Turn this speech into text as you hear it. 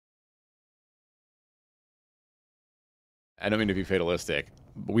I don't mean to be fatalistic,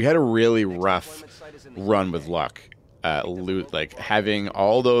 but we had a really rough run with luck. Like having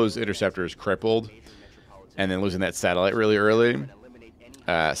all those interceptors crippled and then losing that satellite really early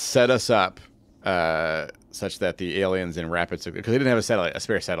set us up such that the aliens in Rapids, because they didn't have a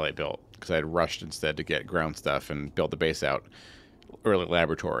spare satellite built, because I had rushed instead to get ground stuff and build the base out. Early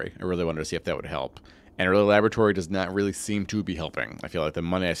laboratory. I really wanted to see if that would help. And early laboratory does not really seem to be helping. I feel like the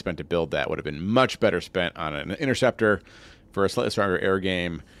money I spent to build that would have been much better spent on an interceptor for a slightly stronger air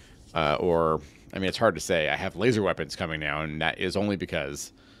game. Or, I mean, it's hard to say. I have laser weapons coming now, and that is only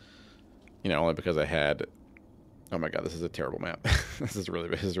because, only because I had... Oh my god, this is a terrible map. This is a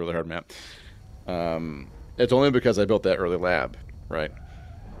really hard map. It's only because I built that early lab, right?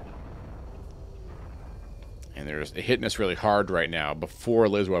 And they're just hitting us really hard right now before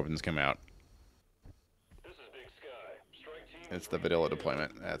laser weapons come out. It's the vanilla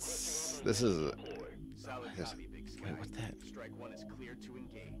deployment. Wait, what's that?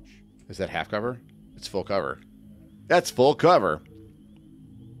 Is that half cover? It's full cover. That's full cover.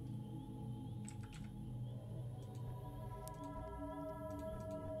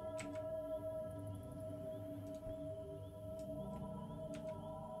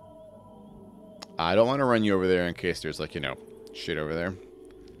 I don't want to run you over there in case there's, like, shit over there.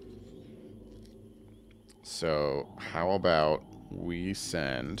 So, how about we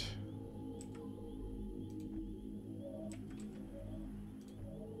send...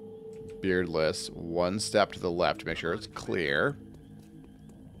 Beardless one step to the left to make sure it's clear.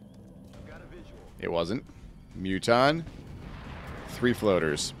 It wasn't. Muton. 3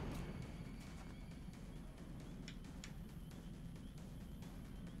 floaters.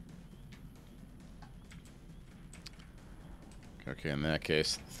 Okay, in that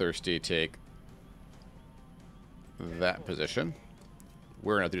case, Thirsty take that position.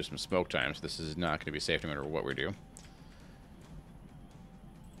 We're going to have to do some smoke time, so this is not going to be safe no matter what we do.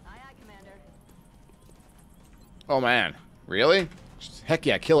 Aye, aye, Commander. Oh, man. Really? Heck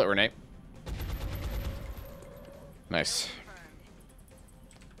yeah, kill it, Renee. Nice.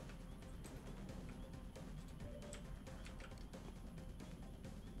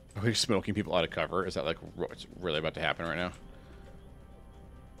 Are we smoking people out of cover? Is that, like, what's really about to happen right now?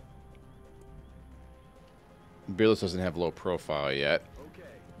 Beerless doesn't have low profile yet. Okay.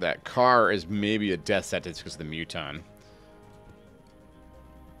 That car is maybe a death sentence because of the Muton.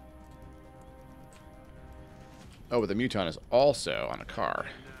 Oh, but the Muton is also on a car.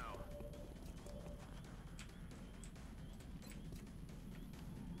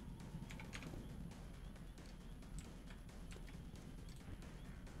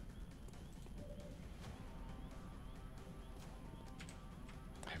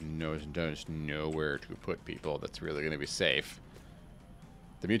 There's nowhere to put people that's really going to be safe.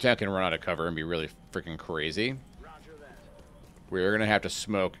 The Mutant can run out of cover and be really freaking crazy. Roger that. We're going to have to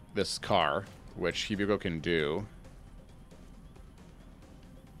smoke this car, which Hibigo can do.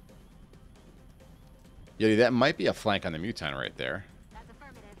 Yeah, that might be a flank on the Mutant right there. That's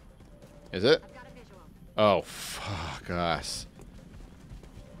affirmative. Is it? I've got a visual. Oh, fuck us.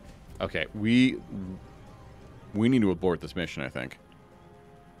 Okay, we need to abort this mission, I think.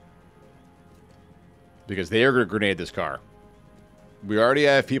 Because they are going to grenade this car. We already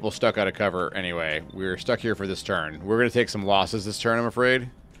have people stuck out of cover anyway. We're stuck here for this turn. We're going to take some losses this turn, I'm afraid.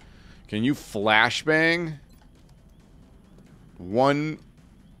 Can you flashbang? One...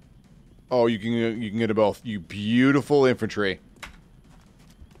 Oh, you can get a both. You beautiful infantry.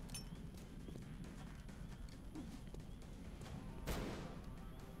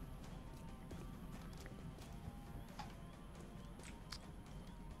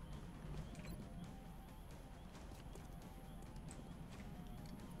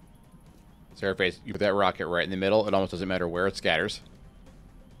 Saraface, you put that rocket right in the middle. It almost doesn't matter where it scatters.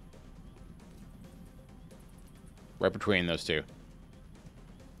 Right between those two.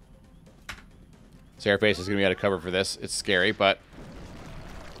 Saraface is going to be out of cover for this. It's scary, but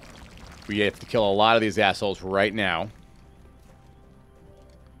we have to kill a lot of these assholes right now.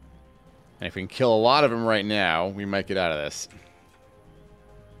 And if we can kill a lot of them right now, we might get out of this.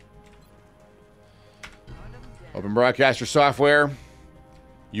 Open broadcaster software.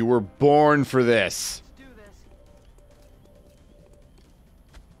 You were born for this. Let's do this.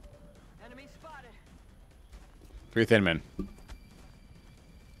 Enemy spotted. 3 thin men.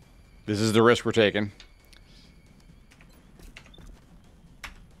 This is the risk we're taking.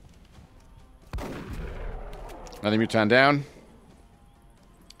 Another Muton down.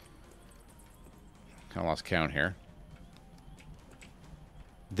 Kind of lost count here.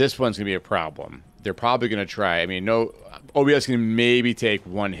 This one's going to be a problem. They're probably going to try. I mean, no... OBS can maybe take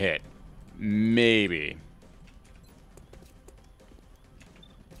 1 hit. Maybe.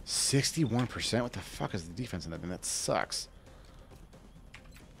 61%? What the fuck is the defense in that thing? That sucks.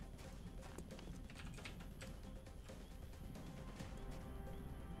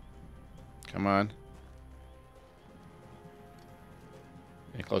 Come on.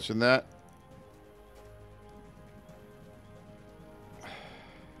 Any closer than that?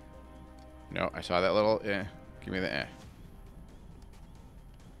 No, I saw that little eh. Give me the eh.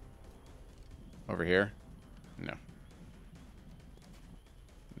 Over here? No.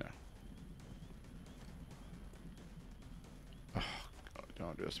 No. Oh,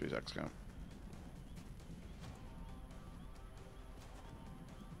 don't do this to me, XCOM.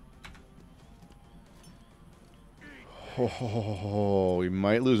 Oh, we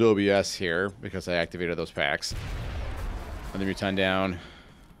might lose OBS here because I activated those packs. Another muton down.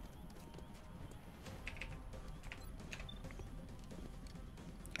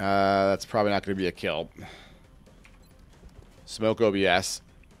 That's probably not going to be a kill. Smoke OBS.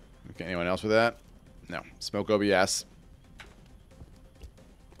 Okay, anyone else with that? No. Smoke OBS.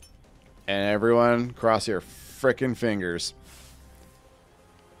 And everyone, cross your frickin' fingers.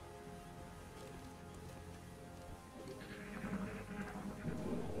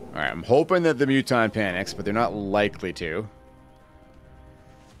 Alright, I'm hoping that the muton panics, but they're not likely to.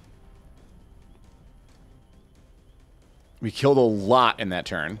 We killed a lot in that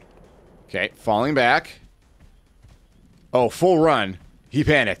turn. Okay, falling back. Oh, full run. He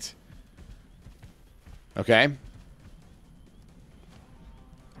panicked. Okay.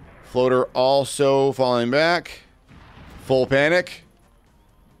 Floater also falling back. Full panic.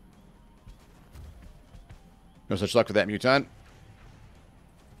 No such luck with that muton.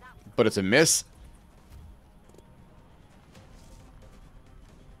 But it's a miss.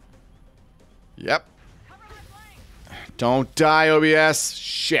 Yep. Don't die, OBS.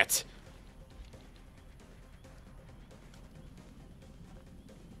 Shit.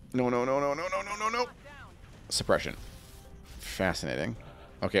 No, no, no, no, no, no, no, no, no. Suppression. Fascinating.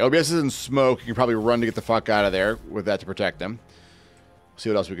 Okay, OBS is in smoke. You can probably run to get the fuck out of there with that to protect them. See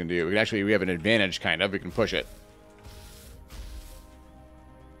what else we can do. We can actually, we have an advantage, kind of. We can push it.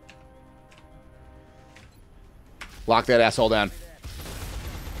 Lock that asshole down.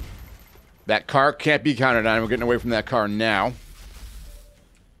 That car can't be counted on. We're getting away from that car now.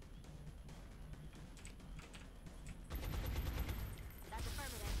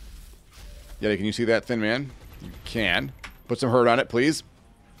 Yeah, can you see that, Thin Man? You can. Put some hurt on it, please.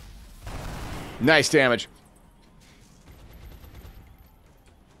 Nice damage.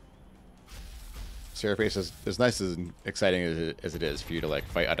 Seraphis is as nice and exciting as it is for you to, like,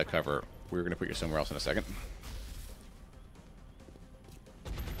 fight out of cover. We're going to put you somewhere else in a second.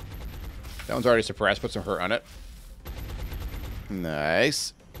 That one's already suppressed. Put some hurt on it.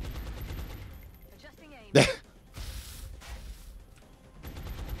 Nice.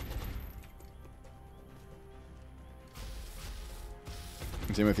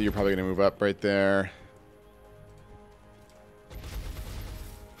 Timothy, you're probably going to move up right there.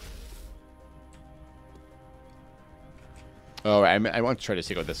 Oh, I want to try to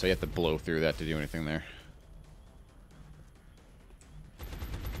stick with this, so you have to blow through that to do anything there.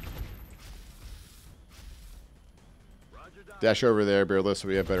 Dash over there, Beardless, so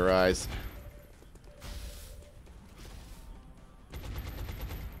we have better eyes.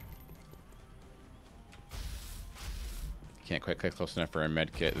 Can't quite get close enough for a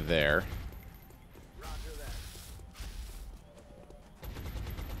med kit there.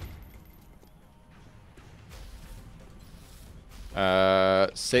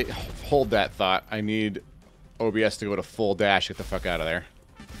 Hold that thought. I need OBS to go to full dash. Get the fuck out of there.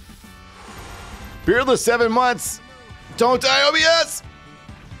 Beardless, 7 months. Don't die, OBS!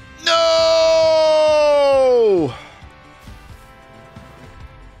 No!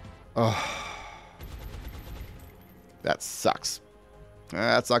 Oh. That sucks.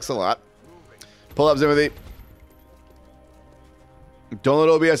 That sucks a lot. Pull up, Timothy. Don't let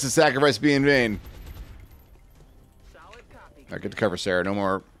OBS's sacrifice be in vain. I get to cover, Sarah. No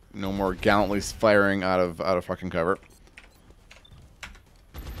more gallantly firing out of fucking cover.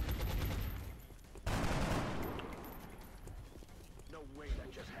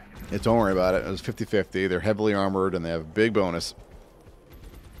 Yeah, don't worry about it. It was 50-50. They're heavily armored and they have a big bonus.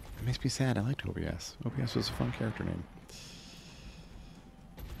 It makes me sad. I liked OBS. OBS was a fun character name.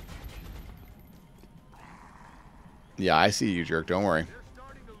 Yeah, I see you, jerk. Don't worry.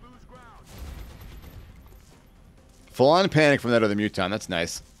 Full-on panic from that other muton. That's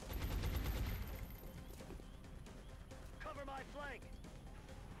nice.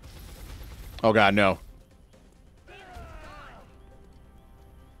 Oh, God, no.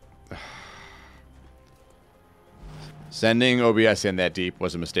 Sending OBS in that deep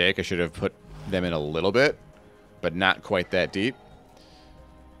was a mistake. I should have put them in a little bit, but not quite that deep.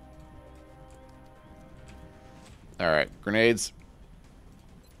 All right, grenades.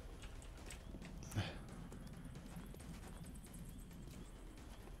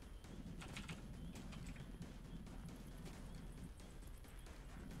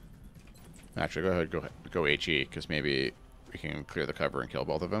 Actually, go HE, because maybe we can clear the cover and kill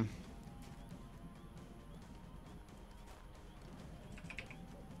both of them.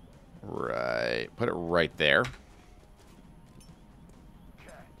 Right. Put it right there.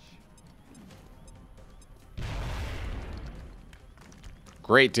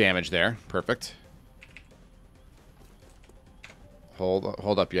 Great damage there. Perfect. Hold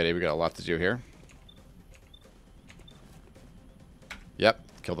up, Yeti. We got a lot to do here. Yep.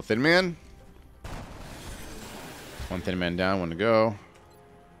 Kill the thin man. One thin man down, one to go.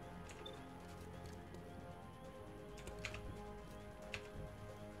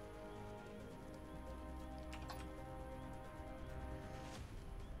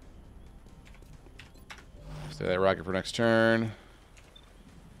 Stay that rocket for next turn.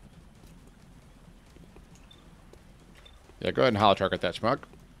 Yeah, go ahead and hollow target that schmuck.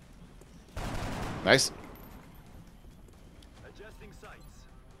 Nice. Adjusting sights.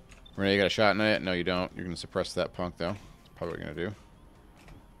 Renee, you got a shot in it? No, you don't. You're going to suppress that punk, though. That's probably what you're going to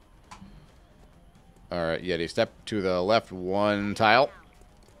do. Alright, Yeti, step to the left one tile.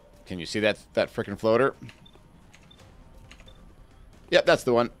 Can you see that frickin' floater? Yep, that's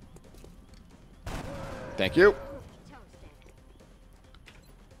the one. Thank you. Toasted.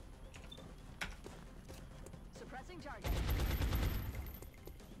 Suppressing target.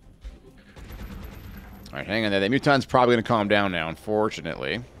 Alright, hang on there. That muton's probably going to calm down now,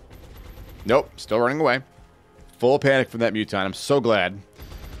 unfortunately. Nope, still running away. Full panic from that muton. I'm so glad.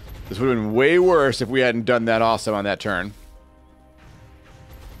 This would have been way worse if we hadn't done that also on that turn.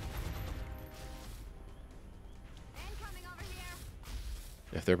 Incoming over here.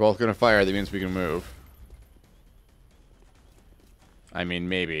 If they're both going to fire, that means we can move. I mean,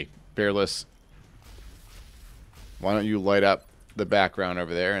 maybe. Fearless. Why don't you light up the background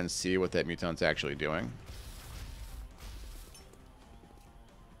over there and see what that muton's actually doing?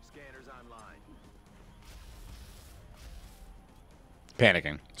 Scanners online.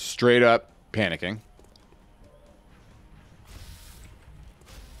 Panicking. Straight up panicking.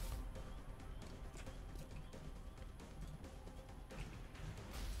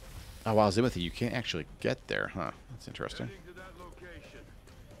 Oh, wow, Zimothy, you can't actually get there, huh? That's interesting. Heading to that location.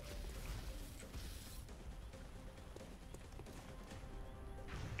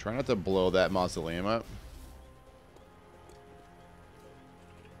 Try not to blow that mausoleum up.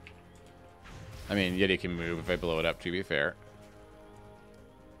 I mean, Yeti can move if I blow it up, to be fair.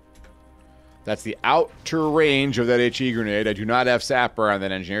 That's the outer range of that HE grenade. I do not have Sapper on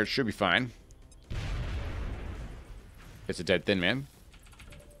that engineer. It should be fine. It's a dead thin man.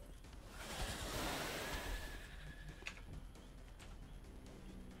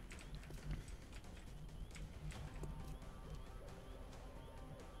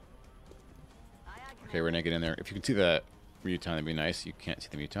 Okay, we're gonna get in there. If you can see the muton, that'd be nice. You can't see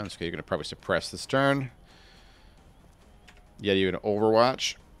the mutons. Okay, you're gonna probably suppress this turn. Yeah, you're gonna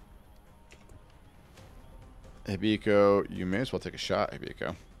Overwatch. Hibiko, you may as well take a shot,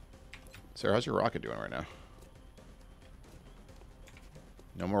 Hibiko. Sarah, how's your rocket doing right now?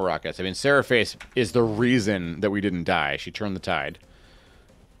 No more rockets. I mean, Seraphase is the reason that we didn't die. She turned the tide.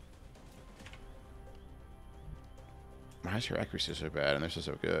 Why is your accuracy so bad and this is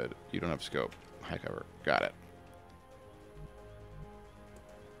so good? You don't have scope. High cover. Got it.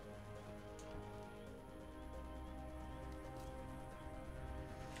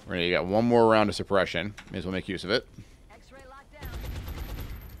 Ready, you got one more round of suppression. May as well make use of it. X-ray locked down.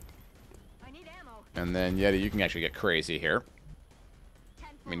 I need ammo. And then, Yeti, you can actually get crazy here. 10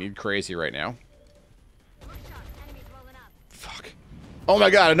 We need crazy right now. More shots. Enemies rolling up. Fuck. Oh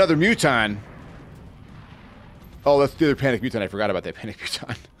my god, another muton! Oh, that's the other panic muton. I forgot about that panic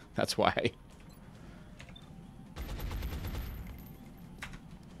muton. That's why.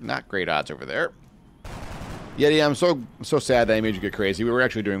 Not great odds over there. Yeti, I'm so sad that I made you get crazy. We were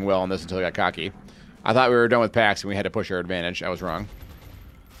actually doing well on this until I got cocky. I thought we were done with packs and we had to push our advantage. I was wrong.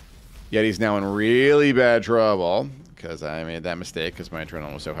 Yeti's now in really bad trouble because I made that mistake because my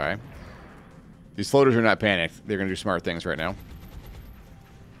adrenaline was so high. These floaters are not panicked. They're going to do smart things right now.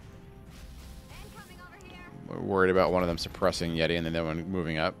 Incoming over here. We're worried about one of them suppressing Yeti and then the other one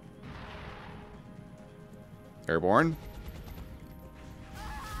moving up. Airborne.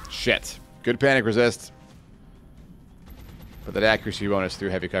 Shit. Good panic resist. But that accuracy bonus through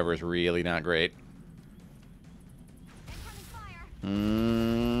heavy cover is really not great.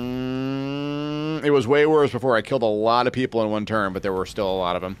 It was way worse before. I killed a lot of people in one turn, but there were still a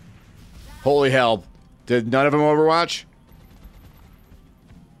lot of them. Holy hell. Did none of them Overwatch?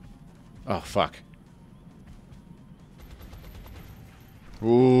 Oh, fuck.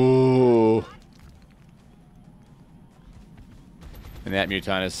 Ooh. And that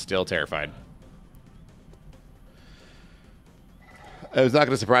Muton is still terrified. It's not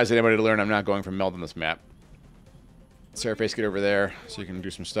going to surprise anybody to learn I'm not going for meld on this map. Seraphis, get over there so you can do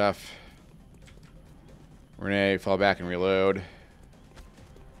some stuff. Renee, fall back and reload.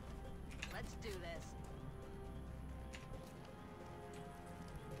 Let's do this.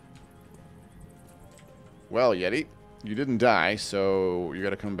 Well, Yeti, you didn't die, so you got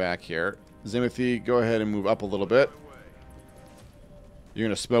to come back here. Zimothy, go ahead and move up a little bit. You're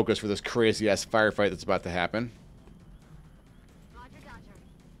going to smoke us for this crazy-ass firefight that's about to happen. Roger, Dodger.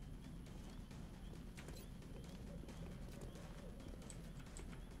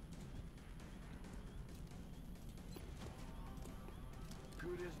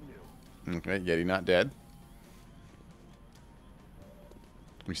 Good as new. Okay, Yeti not dead.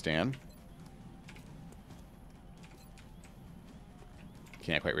 We stand.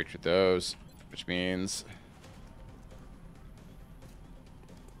 Can't quite reach with those, which means...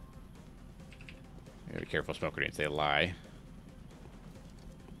 You gotta be careful, smoke grenades, they lie.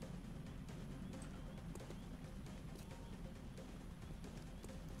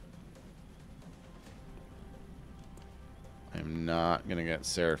 I'm not gonna get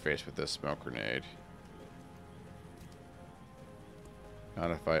Seraphis with this smoke grenade.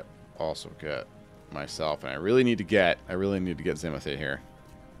 Not if I also get myself, and I really need to get Zimothy here.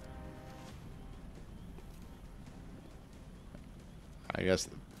 I guess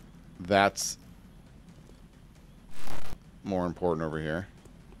that's more important over here.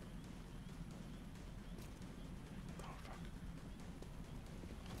 Oh, fuck.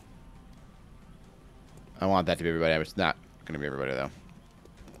 I want that to be everybody. It's not going to be everybody, though.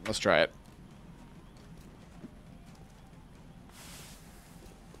 Let's try it.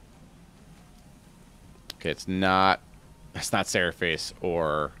 Okay, it's not Seraphis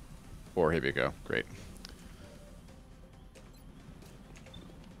or Hibiko. Great.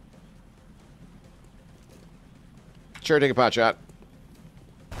 Sure, take a pot shot.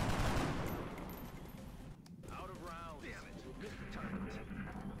 Out of rounds. Damn it. Missed the target.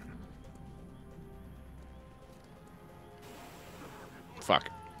 Fuck.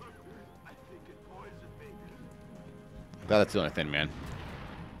 I think it poisoned me. That's the only thing, man.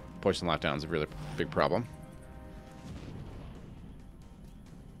 Poison lockdown is a really big problem.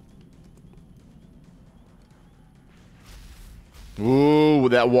 Ooh,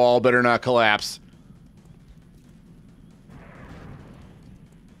 that wall better not collapse.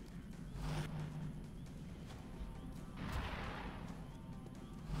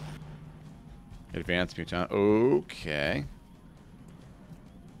 Advanced mutant. Okay.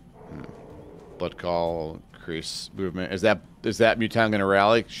 Blood call, increase movement. Is that mutant gonna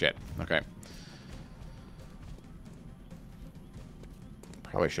rally? Shit. Okay.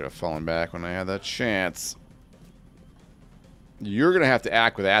 Probably should have fallen back when I had that chance. You're gonna have to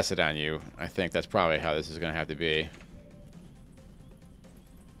act with acid on you. I think that's probably how this is gonna have to be.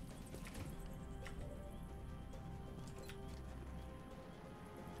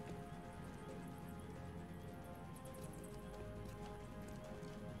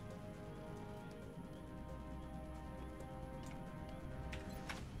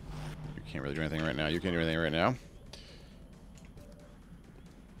 Can't really do anything right now. You can't do anything right now.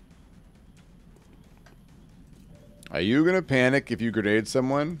 Are you gonna panic if you grenade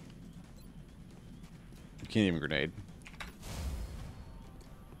someone? You can't even grenade.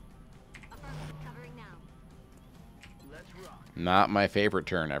 Affirmative, covering now. Let's rock. Not my favorite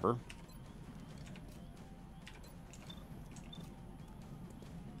turn ever.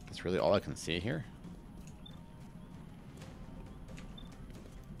 That's really all I can see here.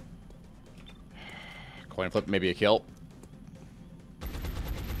 Coin flip, maybe a kill.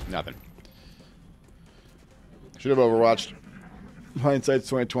 Nothing. Should have overwatched. Hindsight's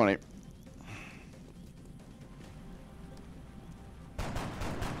 2020.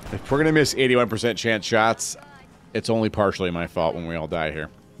 If we're gonna miss 81% chance shots, it's only partially my fault when we all die here.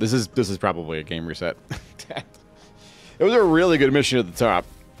 This is probably a game reset. It was a really good mission at the top.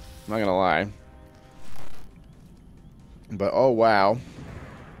 I'm not gonna lie. But oh wow.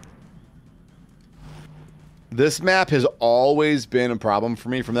 This map has always been a problem for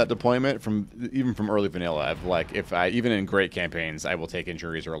me from that deployment, even from early vanilla. I've like, even in great campaigns, I will take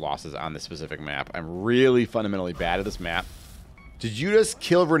injuries or losses on this specific map. I'm really fundamentally bad at this map. Did you just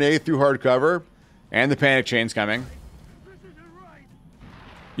kill Renee through hard cover? And the panic chain's coming. This isn't right.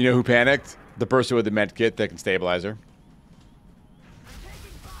 You know who panicked? The person with the med kit that can stabilize her.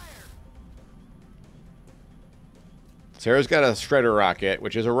 Sarah's got a shredder rocket,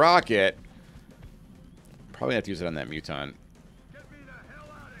 which is a rocket. Probably have to use it on that mutant.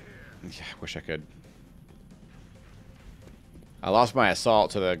 Yeah, I wish I could. I lost my assault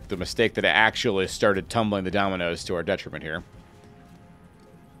to the mistake that I actually started tumbling the dominoes to our detriment here.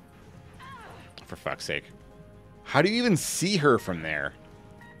 For fuck's sake. How do you even see her from there?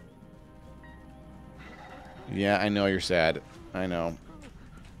 Yeah, I know you're sad. I know.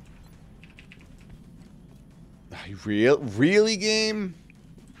 Really, game?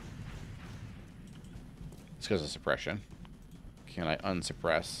 It's because of suppression. Can I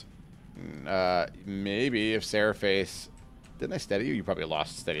unsuppress? Maybe if Sarah face... Didn't I steady you? You probably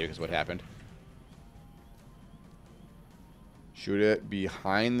lost steady because what happened. Shoot it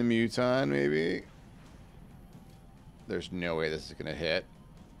behind the muton, maybe? There's no way this is going to hit.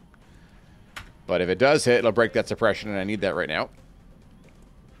 But if it does hit, it'll break that suppression, and I need that right now.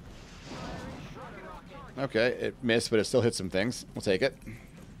 Okay, it missed, but it still hit some things. We'll take it.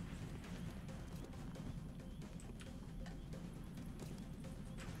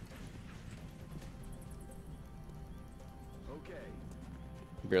 Okay.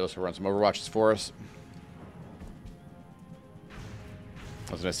 Beerless will run some overwatches for us.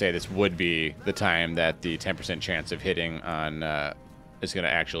 I was going to say this would be the time that the 10% chance of hitting on is going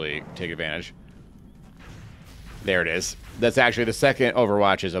to actually take advantage. There it is. That's actually the second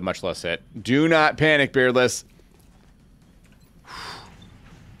Overwatch is a much less hit. Do not panic, Beardless.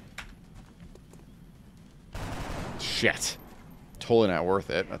 Shit. Totally not worth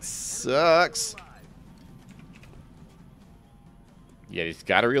it. That sucks. Yeah, he's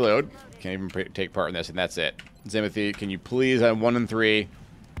got to reload. Can't even take part in this, and that's it. Zimothy, can you please on 1 and 3?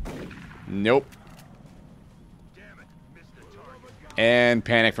 Nope. And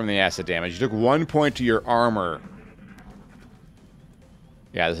panic from the acid damage. You took 1 point to your armor.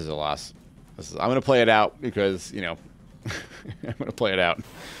 Yeah, this is a loss. I'm going to play it out because, you know, I'm going to play it out.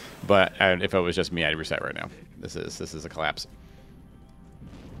 But if it was just me, I'd reset right now. This is a collapse.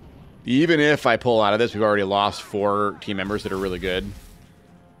 Even if I pull out of this, we've already lost 4 team members that are really good.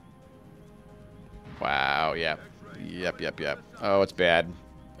 Wow, yep. Yep. Oh, it's bad.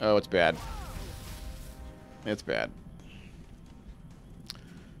 Oh, it's bad. It's bad.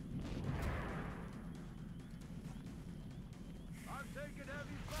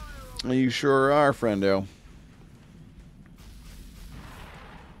 You sure are, friendo.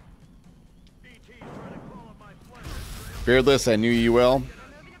 Beardless, I knew you will. Moving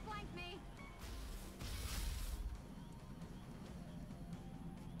to flank me.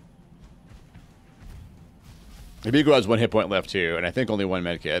 Ibigo has 1 hit point left too, and I think only 1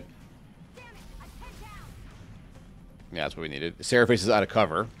 med kit. Damn it! I pinned down. Yeah, that's what we needed. Seraphis is out of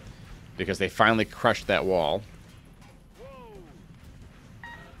cover because they finally crushed that wall.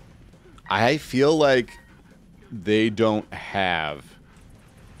 I feel like they don't have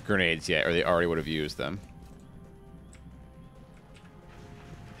grenades yet, or they already would have used them.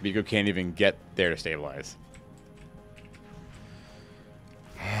 Ibigo can't even get there to stabilize.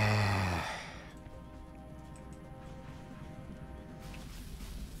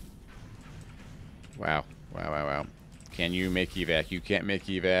 Wow. Can you make evac? You can't make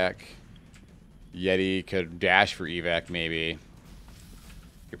evac. Yeti could dash for evac, maybe.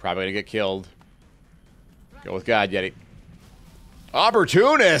 You're probably gonna get killed. Go with God, Yeti.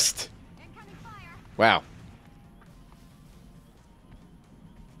 Opportunist! Incoming fire. Wow.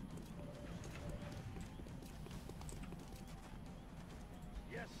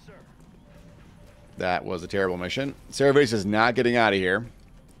 Yes, sir. That was a terrible mission. Cervase is not getting out of here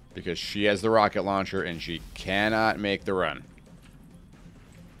because she has the rocket launcher and she cannot make the run.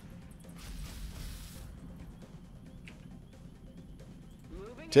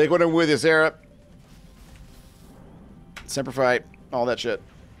 Take what I'm with you, Sarah. Semper Fi, all that shit.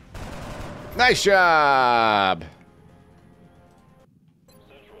 Nice job!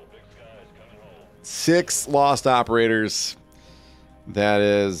 6 lost operators. That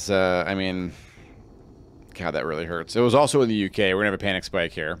is, I mean, God, that really hurts. It was also in the UK. We're going to have a panic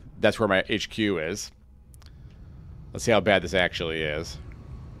spike here. That's where my HQ is. Let's see how bad this actually is.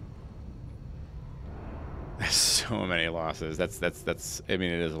 So many losses. That's. I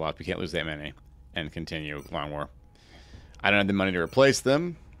mean, it is a lot. We can't lose that many and continue long war. I don't have the money to replace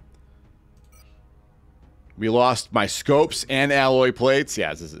them. We lost my scopes and alloy plates.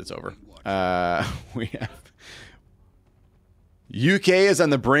 Yeah, it's over. We have UK is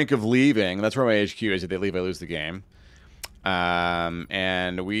on the brink of leaving. That's where my HQ is. If they leave, I lose the game.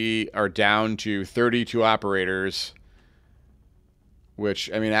 And we are down to 32 operators which,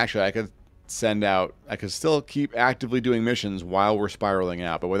 I mean, actually, I could still keep actively doing missions while we're spiraling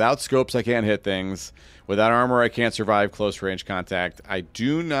out. But without scopes, I can't hit things. Without armor, I can't survive close range contact. I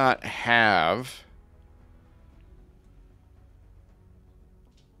do not have...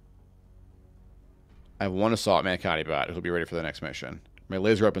 I have one assault Manicotti bot who'll be ready for the next mission. My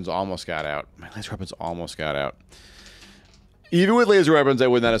laser weapons almost got out. Even with laser weapons, I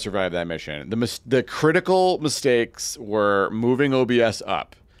would not have survived that mission. The critical mistakes were moving OBS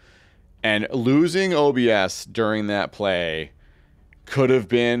up. And losing OBS during that play could have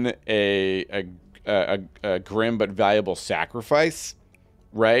been a grim but valuable sacrifice,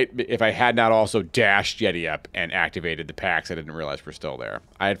 right? If I had not also dashed Yeti up and activated the packs I didn't realize were still there.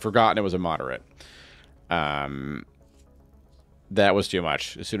 I had forgotten it was a moderate. That was too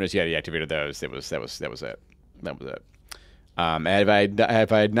much. As soon as Yeti activated those, that was it. And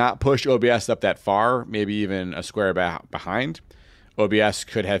if I had not pushed OBS up that far, maybe even a square behind, OBS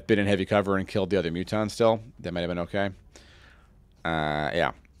could have been in heavy cover and killed the other Muton still. That might have been okay.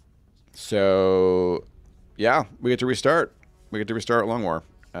 Yeah. So, yeah, we get to restart. Long War.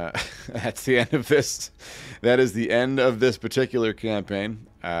 That's the end of this. That is the end of this particular campaign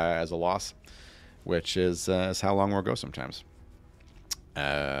as a loss, which is how Long War goes sometimes.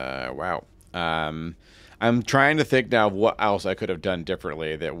 Wow. I'm trying to think now of what else I could have done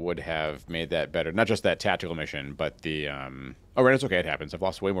differently that would have made that better. Not just that tactical mission, but the... Oh, right, it's okay. It happens. I've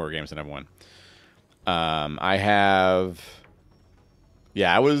lost way more games than I've won. I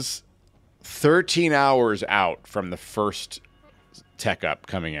was 13 hours out from the first tech up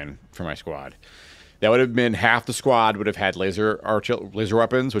coming in for my squad. That would have been half the squad would have had laser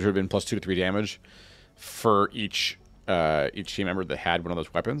weapons, which would have been plus 2 to 3 damage for each team member that had one of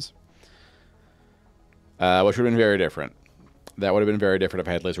those weapons. Which would have been very different. That would have been very different if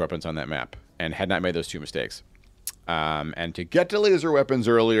I had laser weapons on that map and had not made those 2 mistakes. And to get to laser weapons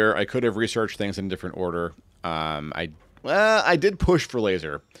earlier, I could have researched things in a different order. I did push for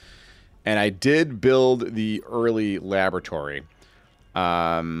laser, and I did build the early laboratory.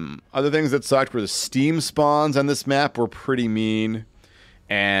 Other things that sucked were the steam spawns on this map were pretty mean,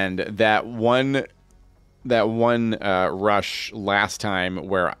 and that one rush last time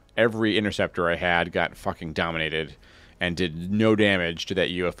where every interceptor I had got fucking dominated and did no damage to that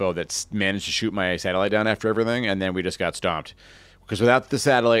UFO that managed to shoot my satellite down after everything, and then we just got stomped. Because without the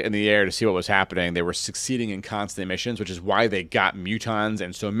satellite in the air to see what was happening, they were succeeding in constant missions, which is why they got Mutons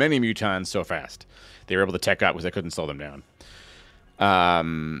and so many Mutons so fast. They were able to tech up because I couldn't slow them down.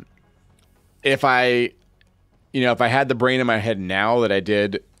 If I had the brain in my head now that I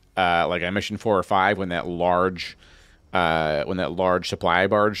did, like on mission 4 or 5 when that large supply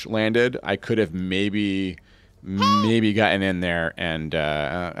barge landed, I could have maybe gotten in there and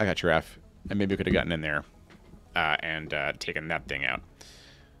I got your F. And maybe I could have gotten in there and taken that thing out.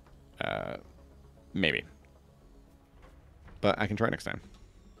 Maybe. But I can try next time.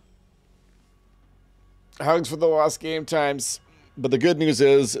 Hugs for the lost game times. But the good news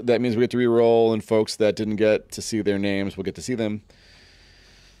is that means we get to re-roll, and folks that didn't get to see their names will get to see them.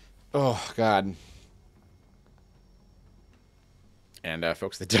 Oh, God. And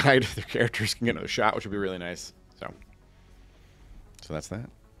folks that died, their characters can get another shot, which would be really nice. So that's that.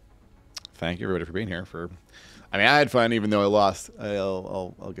 Thank you, everybody, for being here. I had fun, even though I lost.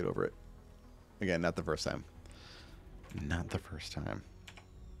 I'll get over it. Again, not the first time. Not the first time.